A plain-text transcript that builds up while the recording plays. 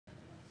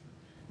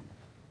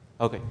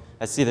Okay,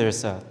 I see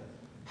there's a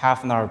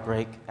half an hour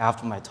break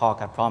after my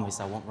talk. I promise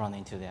I won't run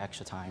into the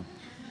extra time.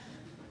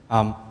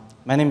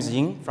 My name is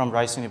Ying from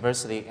Rice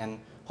University, and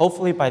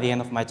hopefully by the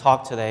end of my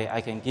talk today,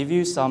 I can give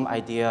you some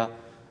idea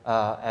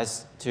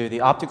as to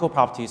the optical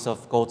properties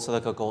of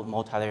gold-silica-gold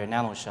multilayer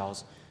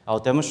nanoshells. I'll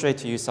demonstrate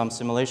to you some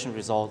simulation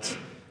results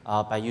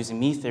by using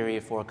Mie theory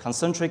for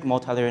concentric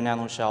multilayer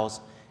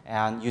nanoshells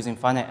and using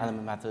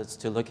finite-element methods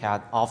to look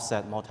at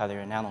offset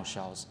multilayer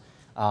nanoshells.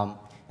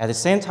 At the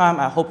same time,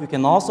 I hope you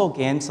can also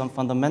gain some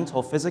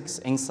fundamental physics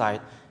insight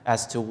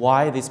as to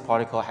why this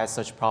particle has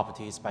such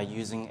properties by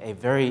using a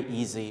very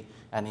easy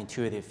and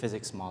intuitive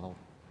physics model.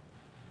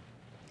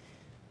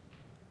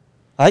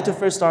 I'd like to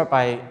first start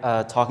by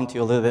talking to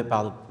you a little bit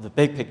about the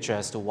big picture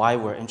as to why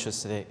we're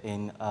interested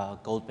in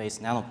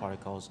gold-based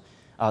nanoparticles.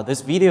 This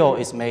video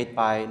is made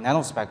by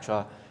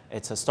Nanospectra.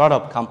 It's a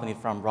startup company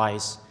from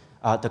Rice.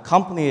 The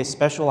company is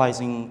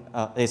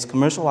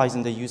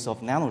commercializing the use of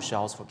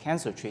nanoshells for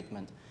cancer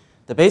treatment.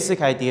 The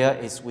basic idea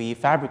is we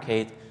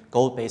fabricate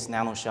gold-based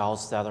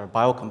nanoshells that are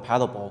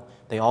biocompatible.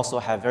 They also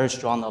have very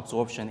strong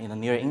absorption in the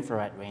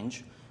near-infrared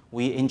range.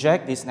 We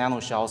inject these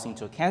nanoshells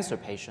into a cancer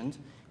patient,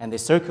 and they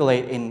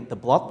circulate in the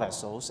blood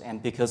vessels,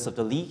 and because of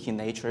the leaky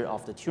nature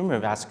of the tumor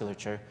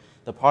vasculature,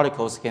 the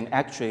particles can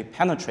actually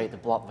penetrate the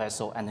blood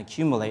vessel and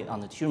accumulate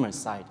on the tumor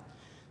site.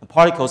 The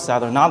particles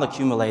that are not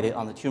accumulated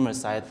on the tumor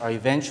site are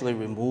eventually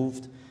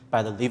removed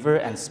by the liver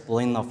and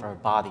spleen of our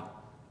body.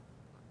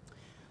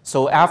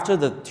 So after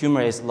the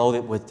tumor is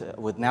loaded with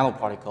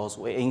nanoparticles,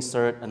 we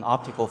insert an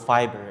optical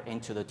fiber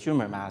into the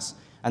tumor mass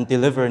and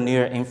deliver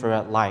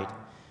near-infrared light.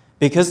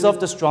 Because of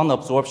the strong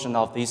absorption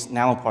of these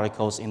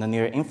nanoparticles in the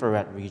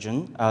near-infrared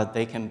region,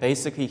 they can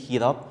basically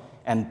heat up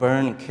and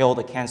burn and kill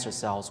the cancer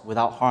cells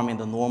without harming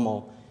the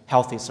normal,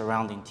 healthy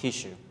surrounding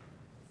tissue.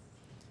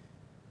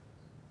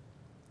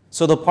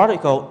 So the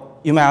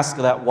particle, you may ask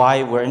that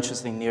why we're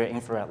interested in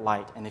near-infrared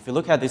light. And if you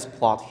look at this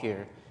plot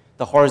here,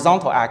 the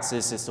horizontal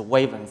axis is the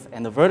wavelength,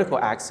 and the vertical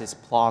axis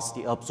plots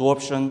the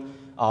absorption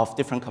of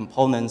different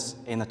components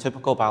in a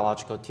typical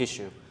biological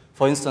tissue.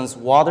 For instance,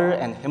 water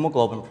and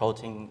hemoglobin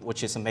protein,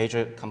 which is a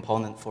major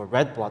component for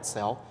red blood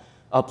cell,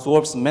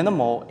 absorbs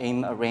minimal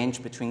in a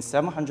range between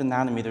 700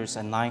 nanometers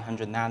and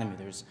 900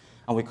 nanometers,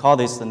 and we call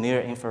this the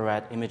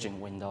near-infrared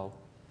imaging window.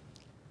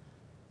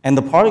 And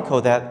the particle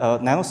that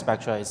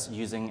Nanospectra is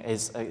using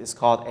is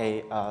called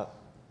a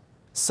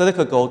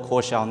silica-gold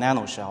core shell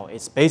nanoshell.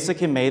 It's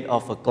basically made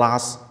of a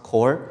glass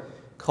core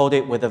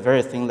coated with a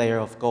very thin layer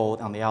of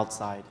gold on the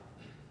outside.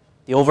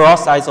 The overall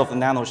size of the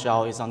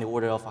nanoshell is on the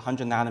order of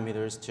 100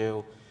 nanometers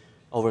to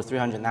over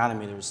 300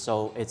 nanometers,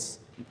 so it's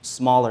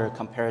smaller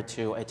compared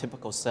to a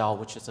typical cell,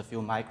 which is a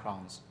few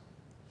microns.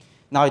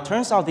 Now, it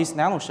turns out these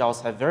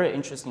nanoshells have very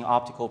interesting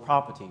optical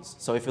properties.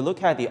 So if you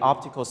look at the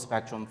optical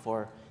spectrum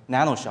for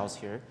nanoshells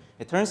here,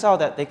 it turns out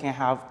that they can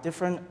have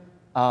different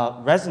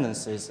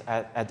resonances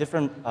at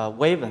different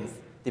wavelengths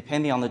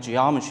depending on the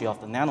geometry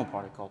of the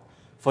nanoparticle.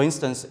 For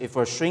instance, if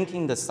we're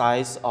shrinking the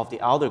size of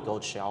the outer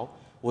gold shell,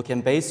 we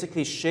can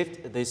basically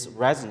shift this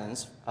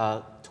resonance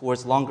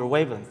towards longer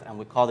wavelength, and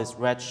we call this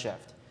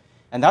redshift.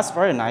 And that's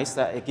very nice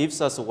that it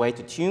gives us a way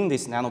to tune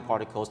these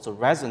nanoparticles to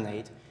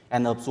resonate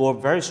and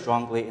absorb very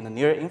strongly in the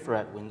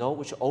near-infrared window,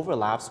 which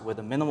overlaps with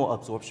the minimal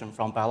absorption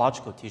from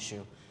biological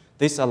tissue.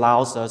 This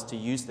allows us to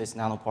use this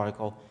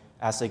nanoparticle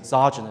as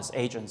exogenous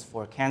agents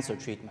for cancer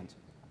treatment.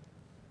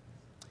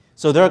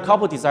 So there are a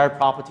couple desired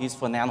properties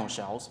for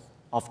nanoshells.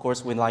 Of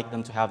course, we like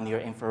them to have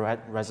near-infrared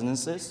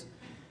resonances.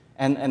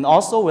 And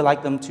also, we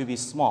like them to be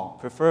small,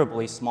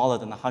 preferably smaller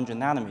than 100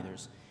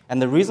 nanometers.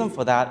 And the reason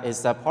for that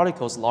is that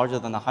particles larger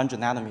than 100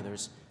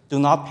 nanometers do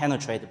not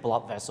penetrate the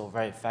blood vessel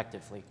very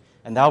effectively,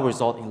 and that will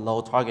result in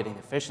low targeting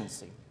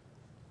efficiency.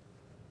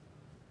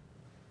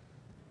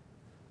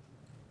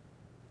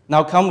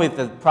 Now come with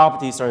the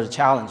properties or the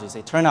challenges.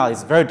 It turns out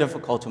it's very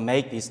difficult to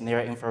make these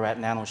near-infrared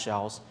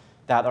nanoshells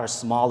that are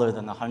smaller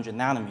than 100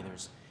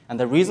 nanometers. And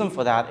the reason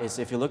for that is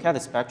if you look at the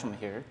spectrum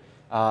here,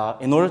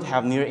 in order to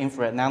have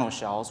near-infrared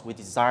nanoshells, we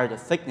desire the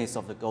thickness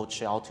of the gold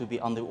shell to be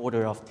on the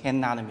order of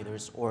 10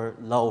 nanometers or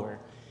lower.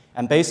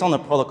 And based on the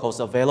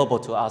protocols available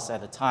to us at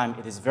the time,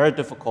 it is very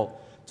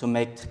difficult to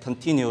make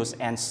continuous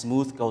and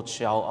smooth gold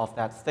shell of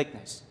that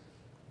thickness.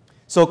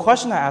 So a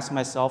question I ask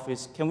myself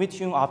is, can we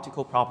tune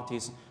optical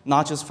properties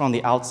not just from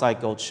the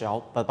outside gold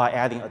shell, but by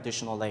adding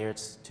additional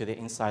layers to the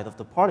inside of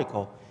the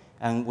particle?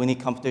 And we need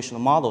computational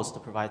models to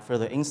provide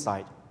further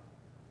insight.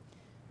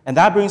 And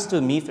that brings to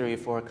Mie theory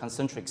for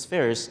concentric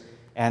spheres.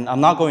 And I'm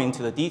not going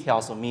into the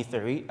details of Mie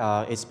theory.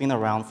 It's been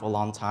around for a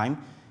long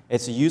time.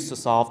 It's used to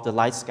solve the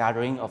light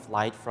scattering of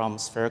light from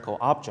spherical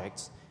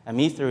objects. And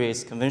Mie theory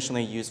is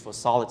conventionally used for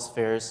solid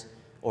spheres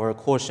or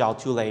core shell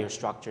two-layer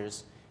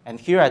structures. And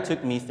here I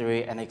took Mie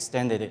theory and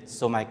extended it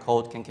so my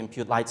code can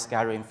compute light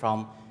scattering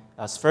from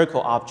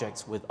spherical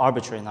objects with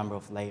arbitrary number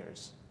of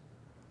layers.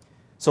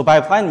 So by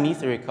applying Mie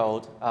theory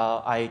code,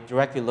 I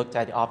directly looked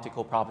at the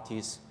optical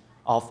properties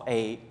of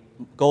a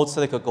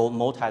gold-silica-gold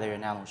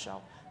multilayer nanoshell.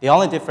 The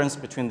only difference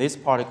between this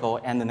particle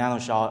and the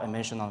nanoshell I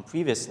mentioned on the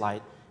previous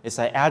slide is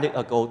I added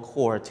a gold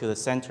core to the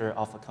center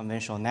of a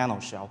conventional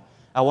nanoshell.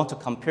 I want to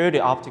compare the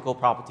optical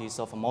properties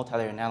of a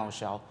multilayer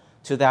nanoshell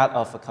to that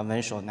of a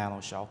conventional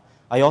nanoshell.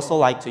 I also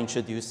like to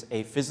introduce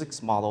a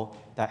physics model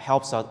that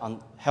helps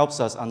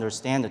us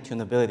understand the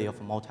tunability of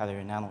a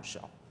multilayer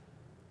nanoshell.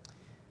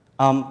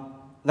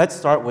 Let's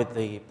start with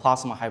the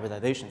Plasmon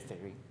hybridization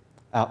theory.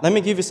 Let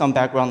me give you some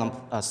background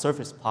on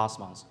surface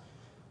plasmons.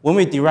 When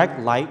we direct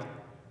light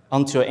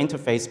onto an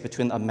interface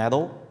between a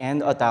metal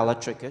and a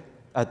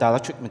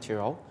dielectric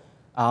material,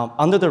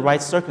 under the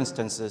right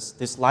circumstances,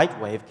 this light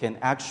wave can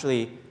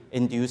actually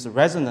induce a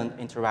resonant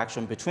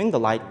interaction between the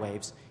light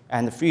waves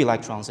and the free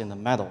electrons in the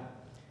metal.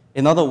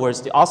 In other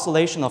words, the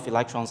oscillation of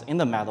electrons in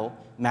the metal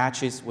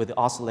matches with the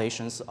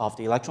oscillations of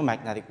the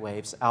electromagnetic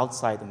waves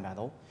outside the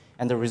metal,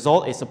 and the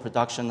result is the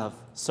production of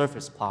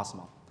surface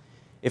plasma.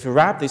 If we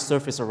wrap this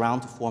surface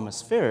around to form a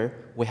sphere,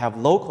 we have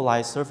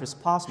localized surface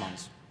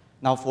plasmons.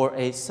 Now, for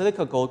a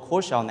silica-gold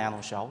core shell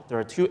nanoshell, there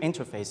are two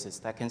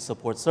interfaces that can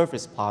support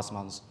surface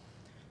plasmons.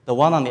 The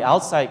one on the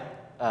outside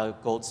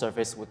gold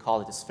surface, we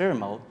call it the sphere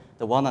mode.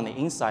 The one on the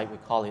inside, we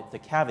call it the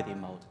cavity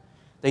mode.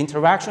 The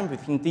interaction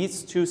between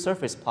these two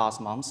surface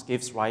plasmons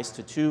gives rise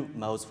to two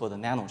modes for the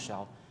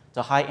nanoshell,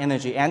 the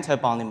high-energy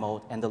anti-bonding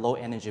mode and the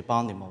low-energy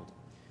bonding mode.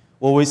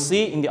 What we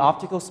see in the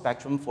optical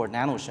spectrum for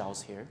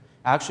nanoshells here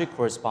actually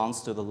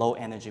corresponds to the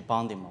low-energy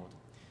bonding mode.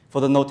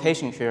 For the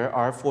notation here,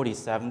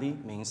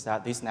 R4070 means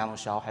that this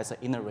nanoshell has an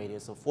inner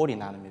radius of 40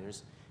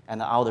 nanometers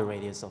and an outer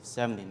radius of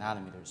 70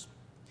 nanometers.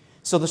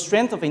 So the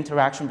strength of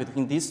interaction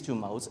between these two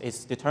modes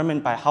is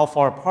determined by how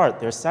far apart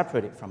they're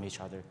separated from each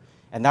other,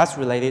 and that's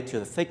related to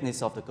the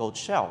thickness of the gold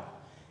shell.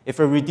 If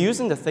we're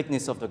reducing the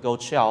thickness of the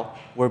gold shell,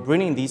 we're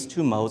bringing these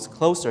two modes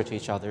closer to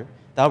each other.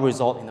 That will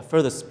result in a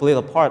further split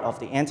apart of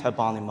the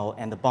anti-bonding mode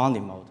and the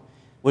bonding mode,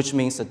 which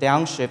means a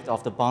downshift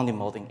of the bonding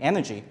mode in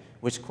energy,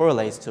 which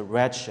correlates to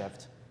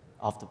redshift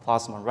of the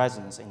Plasmon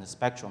resonance in the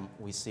spectrum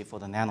we see for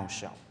the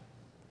nanoshell.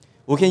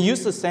 We can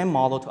use the same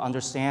model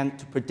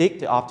to predict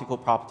the optical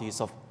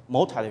properties of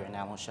multilayer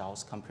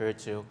nanoshells compared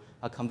to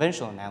a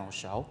conventional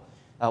nanoshell.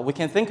 We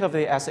can think of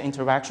it as an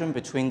interaction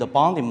between the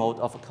bonding mode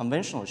of a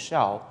conventional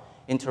shell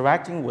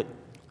interacting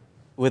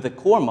with the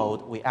core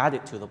mode we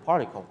added to the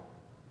particle.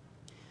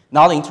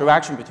 Now the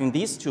interaction between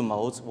these two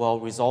modes will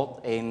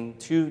result in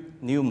two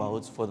new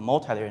modes for the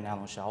multilayer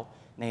nanoshell,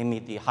 namely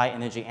the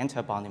high-energy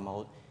anti-bonding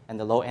mode and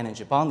the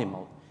low-energy bonding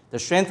mode. The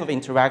strength of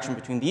interaction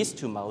between these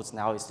two modes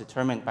now is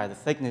determined by the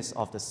thickness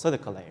of the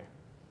silica layer.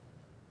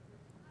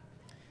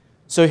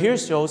 So here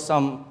shows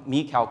some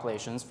Mie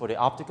calculations for the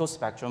optical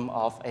spectrum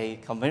of a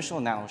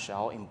conventional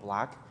nanoshell in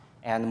black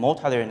and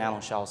multilayer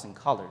nanoshells in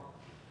color.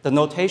 The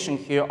notation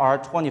here,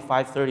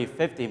 R25, 30,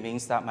 50,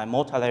 means that my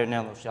multilayer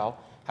nanoshell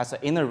has an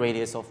inner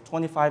radius of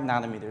 25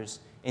 nanometers,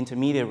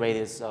 intermediate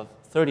radius of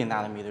 30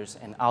 nanometers,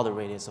 and outer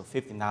radius of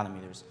 50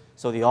 nanometers.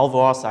 So the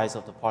overall size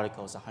of the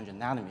particle is 100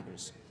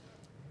 nanometers.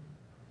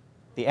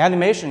 The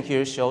animation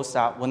here shows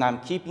that when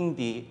I'm keeping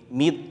the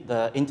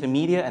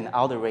intermediate and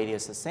outer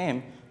radius the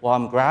same, while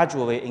I'm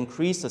gradually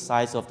increase the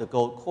size of the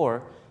gold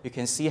core, you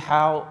can see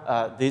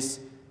how this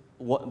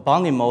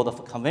bonding mode of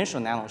a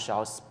conventional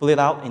nanoshell is split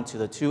out into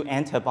the two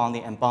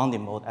anti-bonding and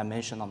bonding mode I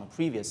mentioned on the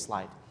previous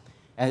slide.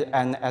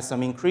 And as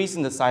I'm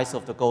increasing the size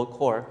of the gold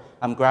core,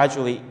 I'm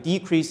gradually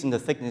decreasing the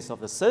thickness of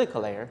the silica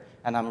layer,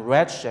 and I'm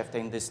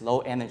redshifting this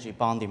low-energy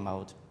bonding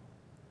mode.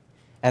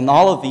 And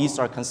all of these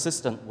are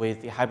consistent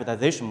with the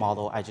hybridization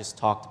model I just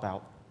talked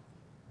about.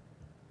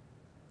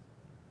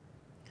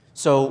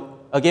 So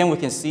again, we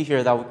can see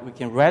here that we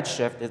can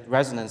redshift its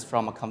resonance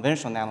from a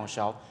conventional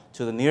nanoshell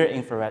to the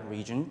near-infrared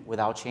region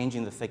without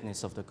changing the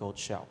thickness of the gold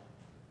shell.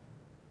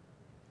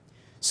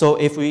 So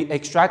if we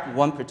extract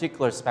one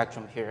particular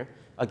spectrum here,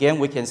 again,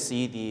 we can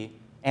see the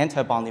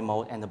anti-bonding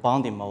mode and the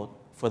bonding mode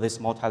for this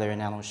multilayer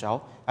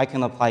nanoshell. I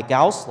can apply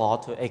Gauss' law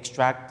to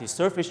extract the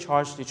surface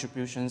charge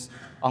distributions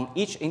on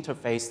each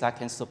interface that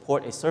can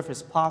support a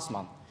surface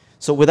plasmon.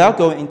 So without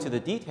going into the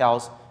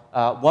details,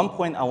 one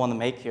point I want to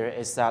make here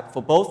is that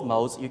for both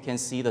modes, you can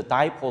see the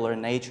dipolar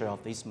nature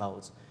of these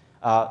modes.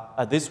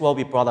 This will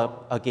be brought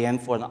up again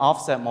for an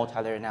offset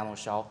multilayer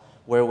nanoshell,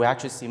 where we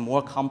actually see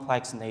more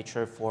complex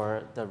nature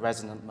for the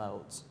resonant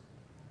modes.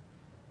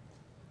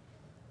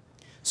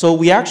 So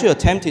we actually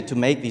attempted to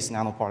make these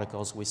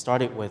nanoparticles. We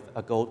started with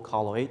a gold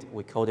colloid.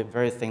 We coated a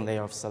very thin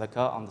layer of silica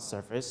on the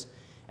surface.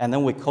 And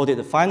then we coated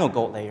the final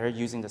gold layer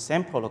using the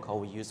same protocol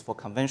we use for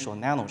conventional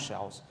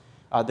nanoshells.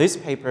 This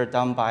paper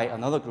done by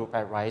another group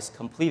at Rice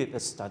completed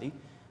this study.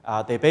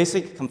 They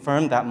basically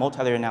confirmed that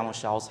multilayer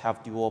nanoshells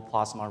have dual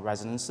plasma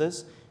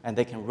resonances, and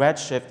they can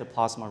redshift the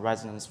plasma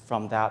resonance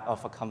from that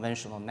of a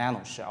conventional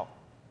nanoshell.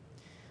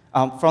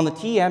 From the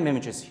TEM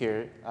images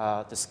here,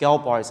 the scale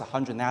bar is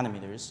 100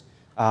 nanometers.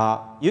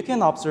 You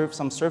can observe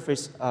some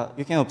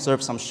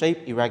shape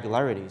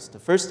irregularities. The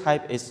first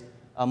type is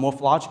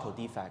morphological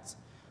defects.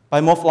 By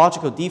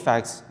morphological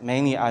defects,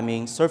 mainly I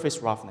mean surface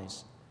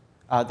roughness.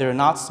 They're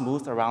not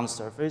smooth around the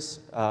surface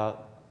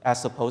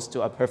as opposed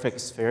to a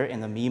perfect sphere in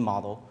the Mie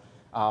model.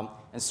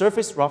 And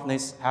surface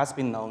roughness has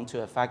been known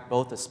to affect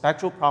both the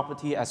spectral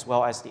property as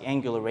well as the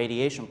angular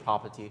radiation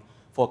property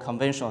for a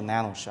conventional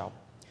nanoshell.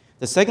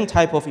 The second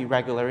type of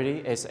irregularity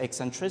is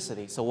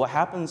eccentricity. So what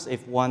happens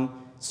if one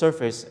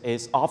surface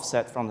is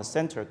offset from the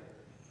center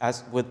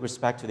as with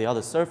respect to the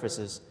other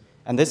surfaces?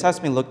 And this has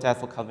been looked at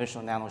for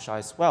conventional nanoshell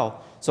as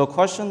well. So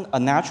a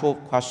natural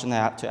question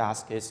to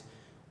ask is,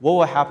 what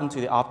will happen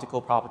to the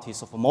optical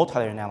properties of a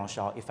multilayer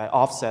nanoshell if I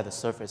offset the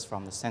surface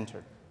from the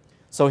center?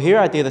 So here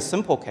I did a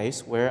simple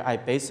case where I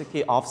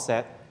basically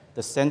offset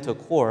the center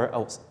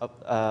core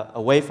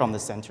away from the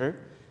center.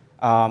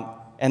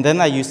 And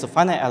then I used the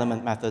finite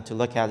element method to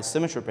look at the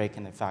symmetry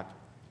breaking effect.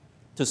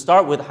 To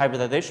start with the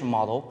hybridization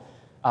model,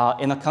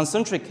 in a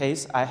concentric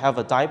case, I have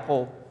a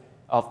dipole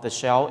of the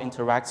shell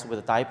interacts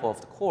with the dipole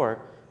of the core,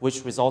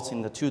 which results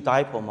in the two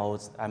dipole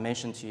modes I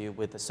mentioned to you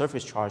with the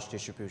surface charge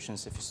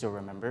distributions, if you still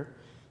remember.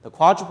 The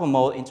quadruple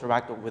mode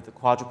interacted with the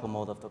quadruple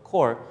mode of the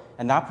core,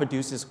 and that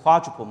produces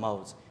quadruple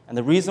modes. And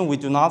the reason we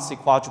do not see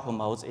quadruple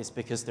modes is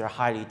because they're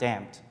highly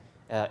damped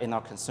in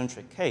our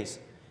concentric case.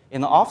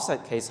 In the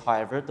offset case,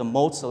 however, the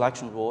mode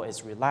selection rule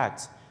is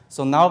relaxed.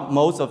 So now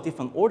modes of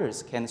different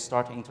orders can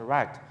start to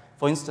interact.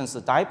 For instance,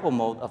 the dipole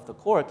mode of the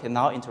core can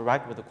now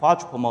interact with the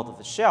quadruple mode of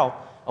the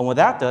shell. And what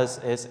that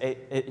does is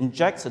it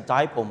injects a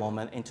dipole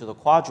moment into the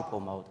quadruple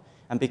mode.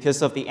 And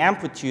because of the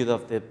amplitude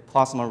of the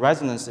Plasmon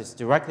resonance is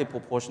directly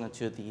proportional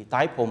to the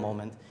dipole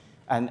moment,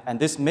 and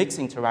this mixed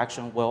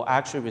interaction will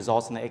actually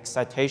result in the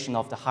excitation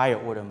of the higher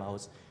order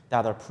modes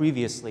that are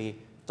previously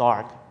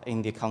dark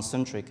in the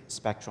concentric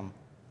spectrum.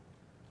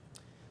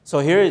 So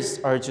here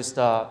are just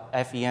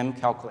FEM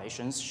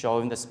calculations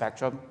showing the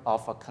spectrum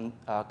of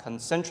a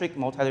concentric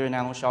multilayer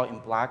nanoshell in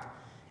black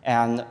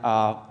and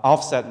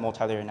offset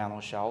multilayer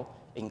nanoshell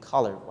in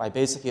color. I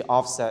basically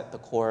offset the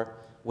core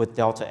with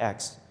delta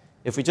X.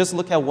 If we just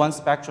look at one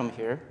spectrum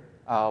here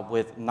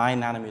with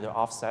 9 nanometer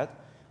offset,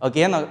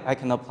 again, I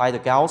can apply the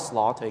Gauss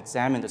law to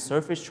examine the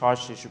surface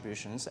charge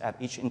distributions at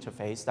each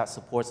interface that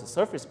supports the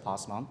surface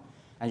plasmon.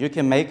 And you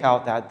can make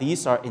out that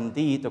these are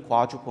indeed the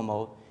quadruple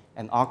mode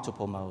and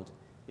octuple mode.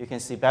 You can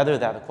see better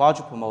that the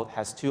quadruple mode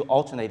has 2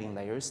 alternating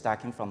layers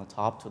stacking from the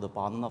top to the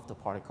bottom of the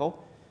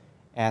particle,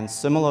 and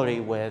similarly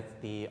with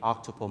the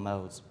octuple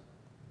modes.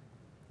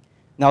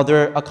 Now,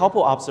 there are a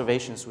couple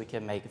observations we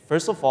can make.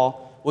 First of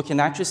all, we can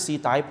actually see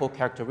dipole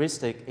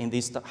characteristic in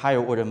these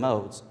higher order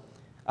modes.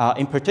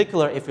 In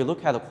particular, if we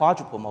look at the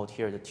quadruple mode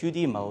here, the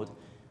 2D mode,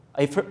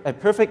 a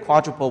perfect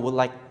quadruple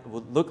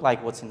would look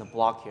like what's in the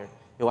block here.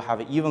 It will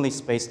have an evenly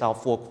spaced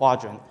out 4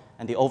 quadrant,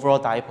 and the overall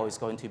dipole is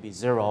going to be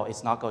 0.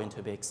 It's not going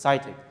to be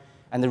excited.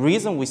 And the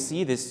reason we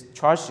see this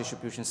charge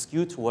distribution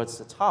skew towards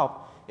the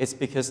top is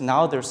because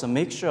now there's a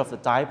mixture of the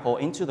dipole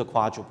into the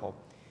quadruple.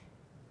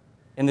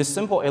 In this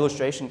simple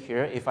illustration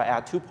here, if I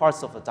add 2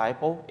 parts of a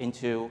dipole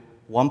into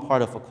 1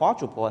 part of a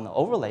quadruple and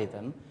overlay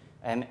them,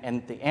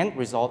 and the end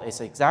result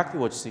is exactly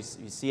what you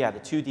see at the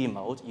 2D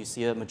mode. You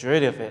see a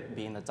majority of it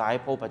being a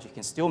dipole, but you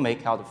can still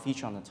make out the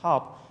feature on the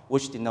top,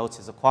 which denotes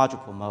as a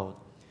quadruple mode.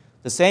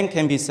 The same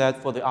can be said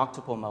for the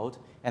octuple mode,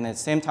 and at the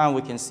same time,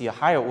 we can see a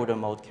higher order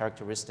mode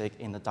characteristic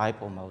in the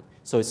dipole mode,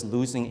 so it's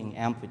losing in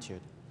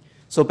amplitude.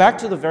 So back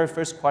to the very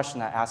first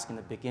question I asked in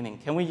the beginning,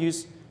 can we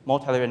use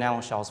multilayer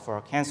nanoshells for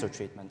our cancer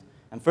treatment?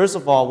 And first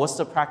of all, what's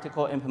the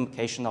practical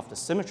implication of the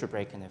symmetry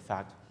breaking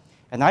effect?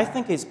 And I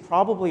think it's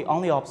probably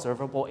only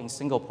observable in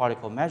single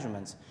particle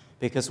measurements,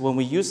 because when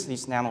we use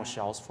these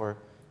nanoshells for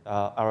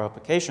our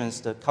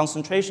applications, the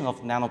concentration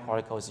of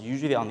nanoparticles is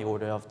usually on the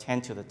order of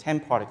 10 to the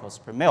 10 particles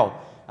per mil.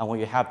 And when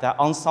you have that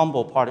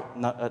ensemble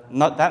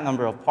not that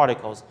number of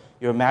particles,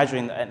 you're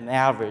measuring an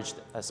average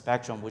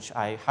spectrum, which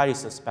I highly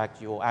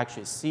suspect you will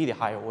actually see the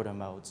higher order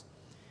modes.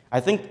 I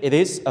think it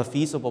is a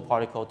feasible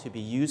particle to be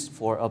used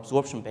for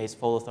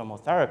absorption-based photothermal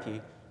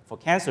therapy for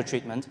cancer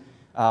treatment.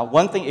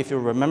 One thing, if you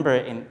remember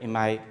in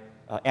my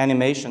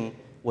animation,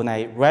 when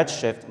I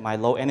redshift my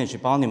low energy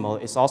bonding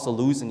mode, it's also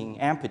losing in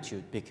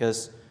amplitude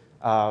because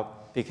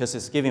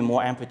it's giving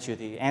more amplitude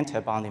to the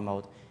anti-bonding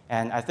mode.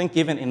 And I think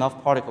given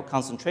enough particle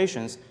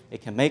concentrations,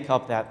 it can make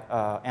up that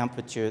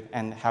amplitude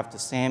and have the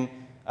same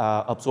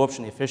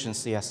absorption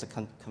efficiency as the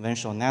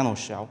conventional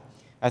nanoshell.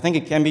 I think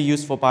it can be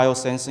used for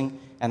biosensing,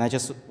 and I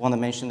just want to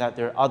mention that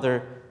there are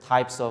other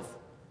types of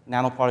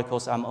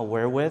nanoparticles I'm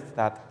aware with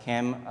that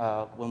came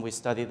when we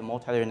studied the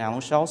multilayer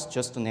nanoshells,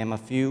 just to name a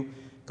few: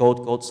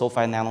 gold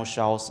sulfide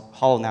nanoshells,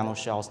 hollow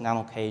nanoshells,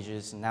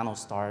 nanocages,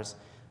 nanostars.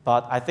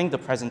 But I think the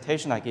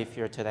presentation I gave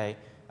here today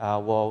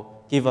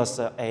will give us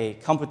a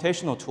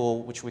computational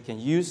tool which we can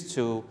use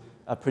to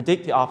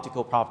predict the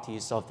optical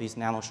properties of these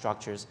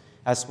nanostructures,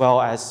 as well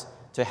as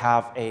to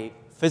have a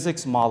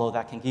physics model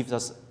that can give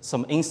us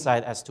some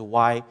insight as to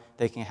why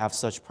they can have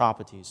such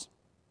properties.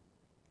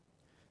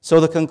 So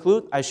to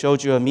conclude, I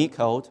showed you a Mie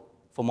code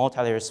for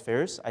multilayer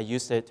spheres. I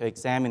used it to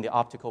examine the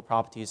optical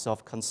properties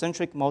of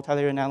concentric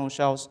multilayer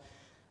nanoshells.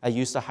 I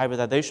used a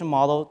hybridization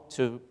model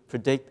to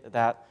predict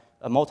that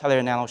a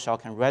multilayer nanoshell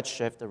can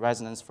redshift the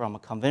resonance from a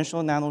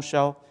conventional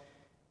nanoshell.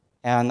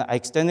 And I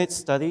extended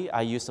study.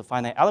 I used the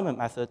finite element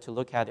method to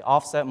look at the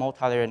offset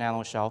multilayer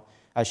nanoshell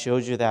I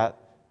showed you that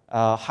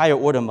higher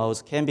order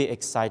modes can be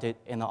excited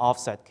in an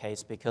offset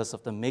case because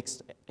of the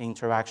mixed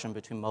interaction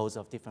between modes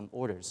of different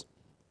orders.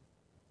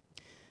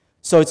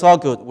 So it's all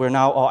good. We're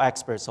now all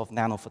experts of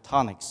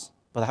nanophotonics.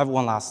 But I have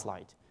one last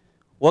slide.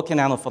 What can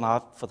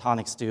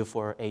nanophotonics do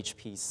for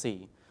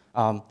HPC?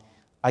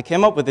 I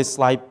came up with this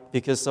slide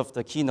because of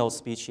the keynote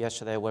speech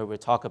yesterday where we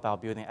talk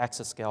about building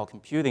exascale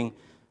computing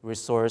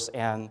resource,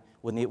 and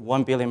we need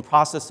 1 billion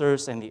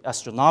processors and the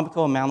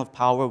astronomical amount of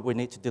power we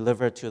need to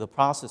deliver to the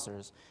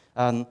processors.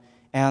 I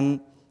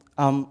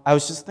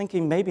was just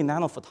thinking maybe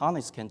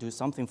nanophotonics can do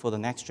something for the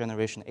next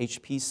generation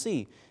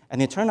HPC.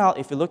 And it turned out,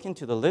 if you look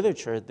into the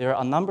literature, there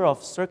are a number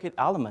of circuit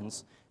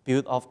elements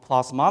built of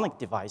plasmonic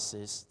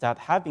devices that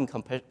have been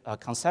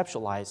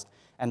conceptualized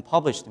and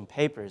published in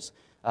papers.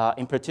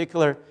 In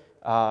particular,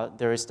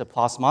 there is the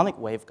plasmonic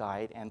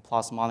waveguide and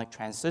plasmonic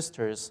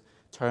transistors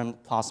termed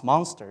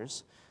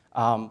plasmonsters.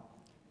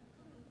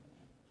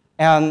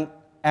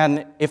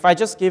 And if I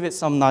just give it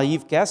some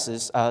naive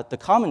guesses, the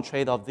common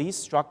trait of these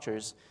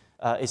structures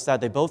is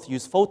that they both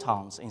use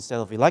photons instead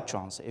of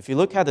electrons. If you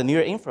look at the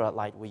near-infrared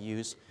light we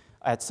use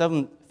at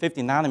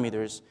 750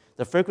 nanometers,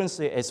 the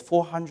frequency is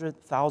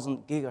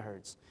 400,000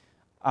 gigahertz.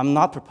 I'm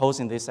not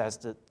proposing this as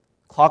the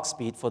clock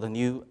speed for the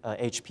new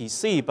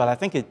HPC, but I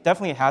think it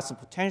definitely has the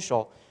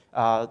potential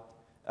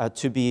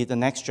to be the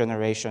next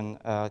generation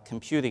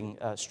computing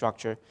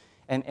structure.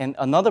 And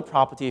another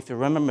property, if you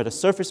remember, the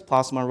surface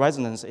plasmon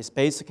resonance is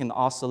basically an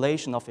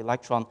oscillation of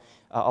electron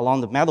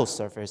along the metal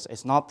surface.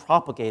 It's not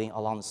propagating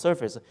along the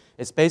surface.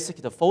 It's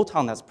basically the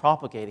photon that's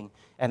propagating,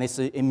 and it's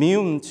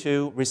immune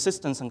to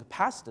resistance and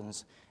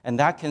capacitance, and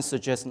that can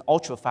suggest an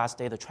ultra-fast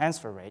data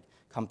transfer rate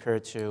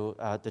compared to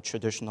the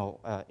traditional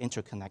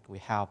interconnect we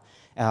have.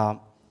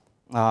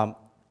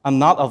 I'm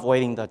not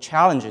avoiding the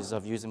challenges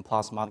of using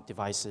plasmonic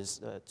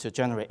devices to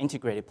generate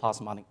integrated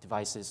plasmonic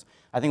devices.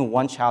 I think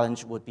one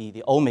challenge would be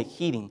the ohmic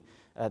heating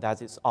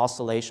that its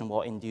oscillation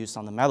will induce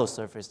on the metal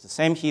surface. The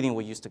same heating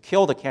we use to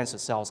kill the cancer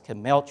cells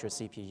can melt your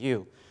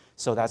CPU.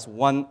 So that's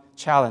one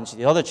challenge.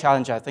 The other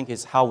challenge, I think,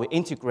 is how we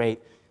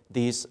integrate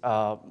these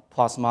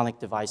plasmonic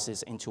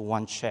devices into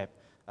one chip.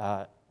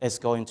 It's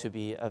going to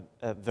be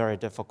very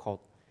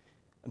difficult.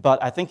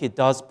 But I think it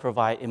does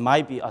provide, it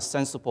might be a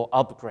sensible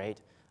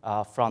upgrade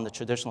from the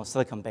traditional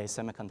silicon-based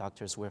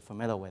semiconductors we're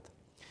familiar with.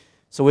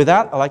 So with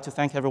that, I'd like to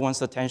thank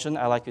everyone's attention.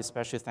 I'd like to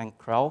especially thank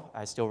Krell.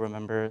 I still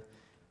remember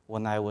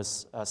when I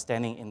was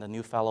standing in the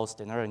new fellows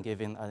dinner and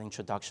giving an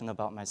introduction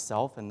about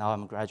myself, and now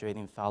I'm a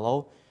graduating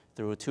fellow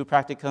through 2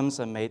 practicums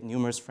and made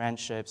numerous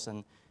friendships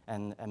and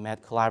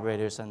met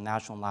collaborators and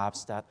national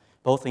labs that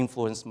both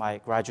influenced my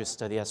graduate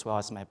study as well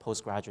as my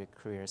postgraduate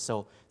career.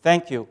 So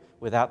thank you.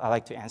 With that, I'd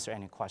like to answer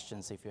any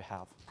questions if you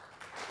have.